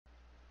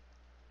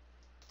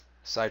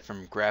aside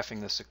from graphing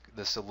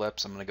this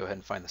ellipse, I'm going to go ahead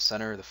and find the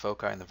center, the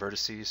foci, and the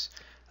vertices.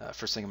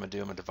 First thing I'm going to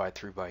do, I'm going to divide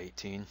through by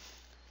 18.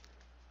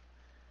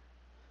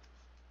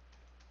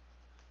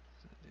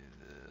 Do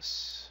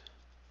this.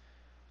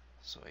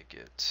 So I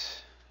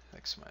get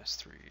x minus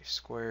 3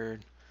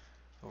 squared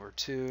over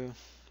 2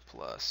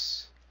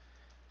 plus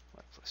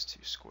y plus 2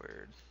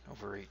 squared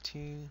over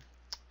 18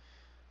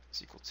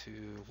 is equal to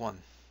 1.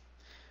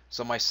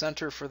 So my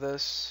center for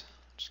this,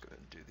 just go ahead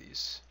and do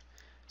these.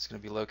 It's going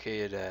to be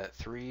located at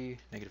 3,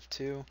 negative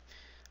 2.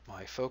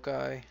 My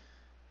foci.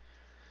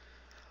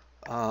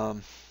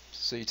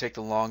 So you take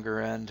the longer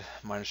end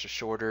minus the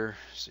shorter,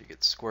 so you get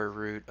the square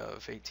root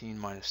of 18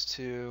 minus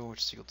 2,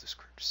 which is equal to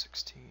square root of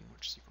 16,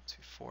 which is equal to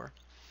 4.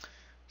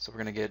 So we're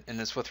going to get, and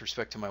it's with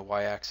respect to my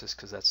y-axis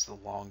because that's the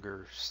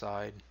longer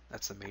side.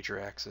 That's the major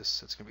axis.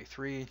 So it's going to be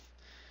 3,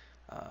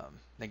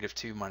 negative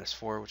 2 minus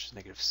 4, which is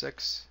negative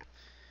 6.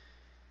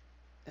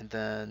 And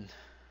then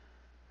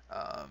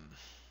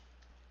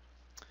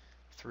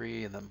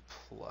 3 and then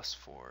plus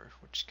 4,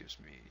 which gives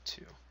me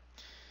 2.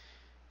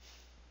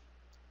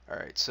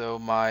 Alright, so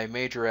my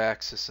major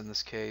axis in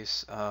this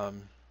case is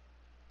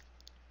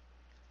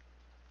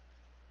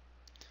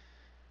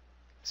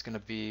going to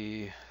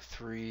be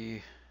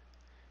 3,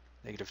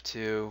 negative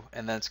 2,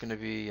 and then it's going to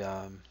be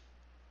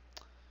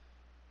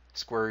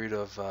square root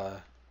of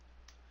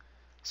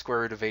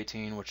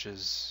 18, which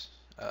is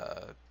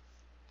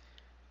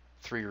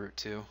 3 root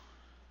 2.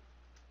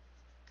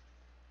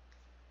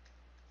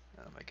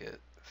 I get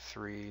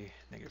 3,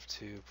 negative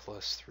 2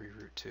 plus 3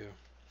 root 2.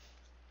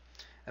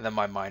 And then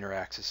my minor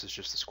axis is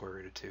just the square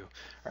root of 2.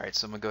 Alright,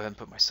 so I'm going to go ahead and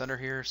put my center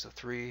here. So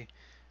 3,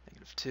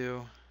 negative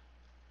 2.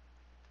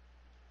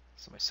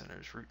 So my center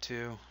is root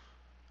 2,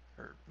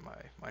 or my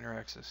minor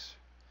axis,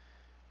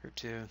 root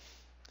 2.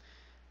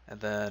 And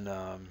then,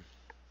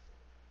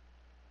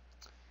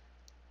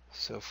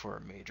 so for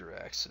a major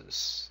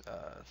axis,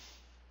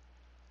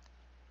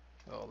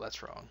 oh,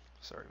 that's wrong.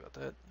 Sorry about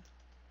that.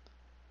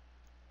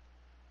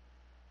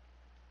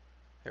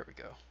 There we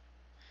go.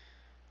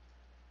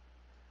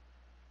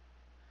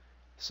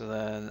 So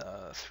then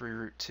 3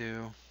 root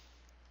 2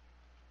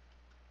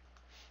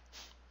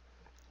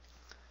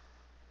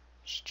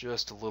 is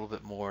just a little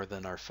bit more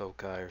than our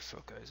foci. Our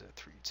foci is at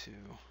 3, 2.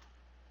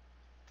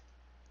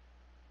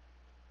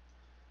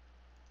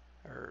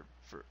 Our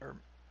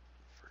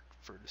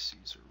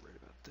vertices are right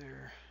about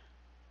there.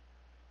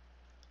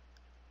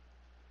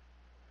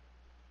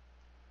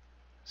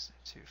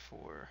 2,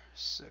 4,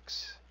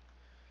 6.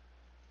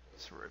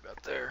 So right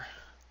about there.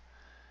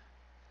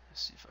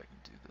 Let's see if I can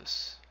do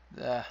this.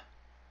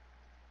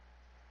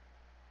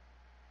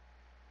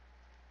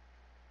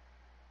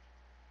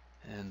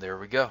 And there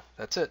we go.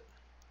 That's it.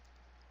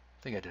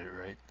 I think I did it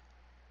right.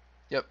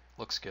 Yep,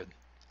 looks good.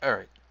 All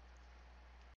right.